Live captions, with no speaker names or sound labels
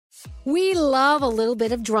We love a little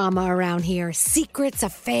bit of drama around here. Secrets,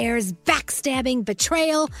 affairs, backstabbing,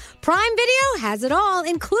 betrayal. Prime Video has it all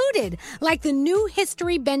included, like the new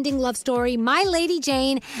history-bending love story, My Lady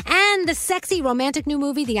Jane, and the sexy romantic new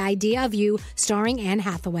movie, The Idea of You, starring Anne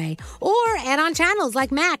Hathaway. Or add-on channels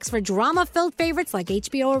like Max for drama-filled favorites like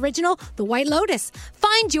HBO original, The White Lotus.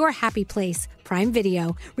 Find your happy place. Prime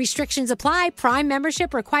Video. Restrictions apply. Prime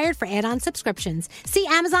membership required for add-on subscriptions. See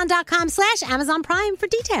Amazon.com/Amazon Prime for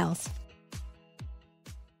details.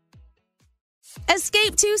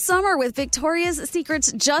 Escape to summer with Victoria's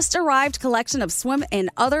Secret's just arrived collection of swim and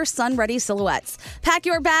other sun-ready silhouettes. Pack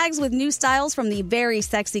your bags with new styles from the Very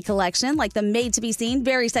Sexy collection, like the made-to-be-seen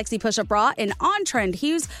Very Sexy push-up bra in on-trend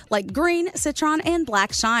hues like green, citron, and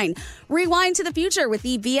black shine. Rewind to the future with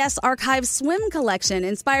the VS Archive swim collection,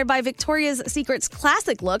 inspired by Victoria's Secret's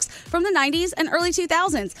classic looks from the 90s and early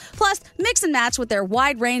 2000s. Plus, mix and match with their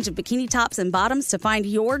wide range of bikini tops and bottoms to find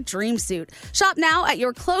your dream suit. Shop now at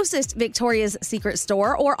your closest Victoria's Secret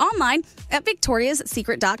store or online at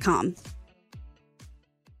victoriassecret.com.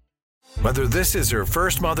 Whether this is her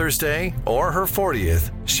first Mother's Day or her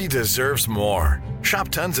 40th, she deserves more. Shop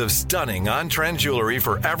tons of stunning on-trend jewelry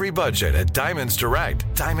for every budget at Diamonds Direct.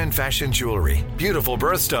 Diamond fashion jewelry, beautiful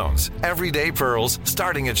birthstones, everyday pearls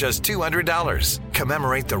starting at just $200.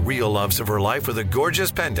 Commemorate the real loves of her life with a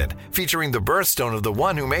gorgeous pendant featuring the birthstone of the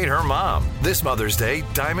one who made her mom. This Mother's Day,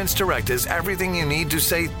 Diamonds Direct is everything you need to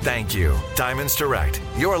say thank you. Diamonds Direct.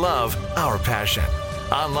 Your love, our passion.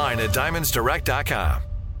 Online at diamondsdirect.com.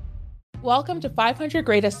 Welcome to 500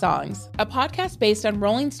 Greatest Songs, a podcast based on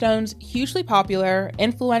Rolling Stone's hugely popular,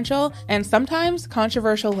 influential, and sometimes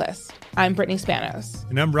controversial list. I'm Brittany Spanos.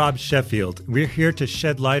 And I'm Rob Sheffield. We're here to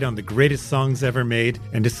shed light on the greatest songs ever made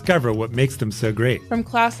and discover what makes them so great. From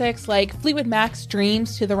classics like Fleetwood Mac's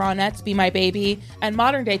Dreams to the Ronettes' Be My Baby, and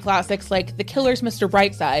modern-day classics like The Killer's Mr.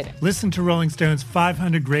 Brightside. Listen to Rolling Stone's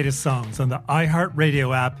 500 Greatest Songs on the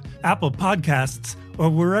iHeartRadio app, Apple Podcasts,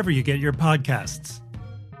 or wherever you get your podcasts.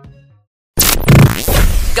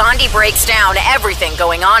 Gandhi breaks down everything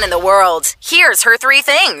going on in the world. Here's her 3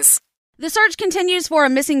 things. The search continues for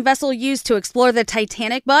a missing vessel used to explore the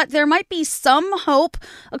Titanic, but there might be some hope.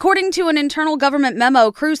 According to an internal government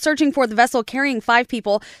memo, crews searching for the vessel carrying 5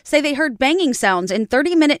 people say they heard banging sounds in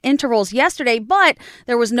 30-minute intervals yesterday, but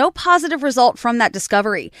there was no positive result from that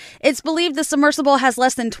discovery. It's believed the submersible has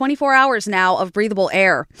less than 24 hours now of breathable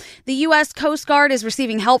air. The U.S. Coast Guard is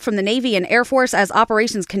receiving help from the Navy and Air Force as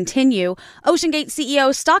operations continue. OceanGate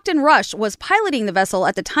CEO Stockton Rush was piloting the vessel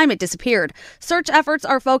at the time it disappeared. Search efforts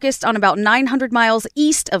are focused on about 900 miles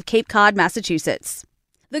east of Cape Cod, Massachusetts.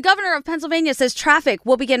 The governor of Pennsylvania says traffic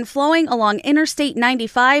will begin flowing along Interstate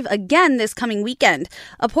 95 again this coming weekend.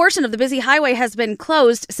 A portion of the busy highway has been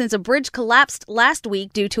closed since a bridge collapsed last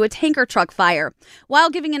week due to a tanker truck fire. While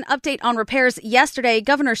giving an update on repairs yesterday,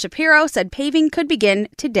 Governor Shapiro said paving could begin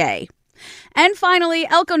today. And finally,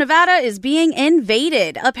 Elko, Nevada is being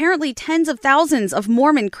invaded. Apparently, tens of thousands of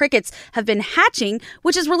Mormon crickets have been hatching,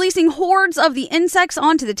 which is releasing hordes of the insects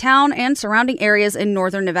onto the town and surrounding areas in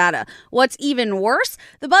northern Nevada. What's even worse,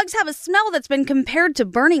 the bugs have a smell that's been compared to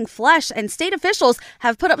burning flesh, and state officials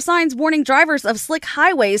have put up signs warning drivers of slick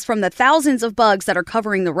highways from the thousands of bugs that are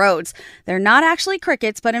covering the roads. They're not actually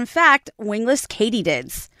crickets, but in fact, wingless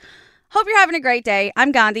katydids. Hope you're having a great day.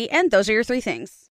 I'm Gandhi, and those are your 3 things.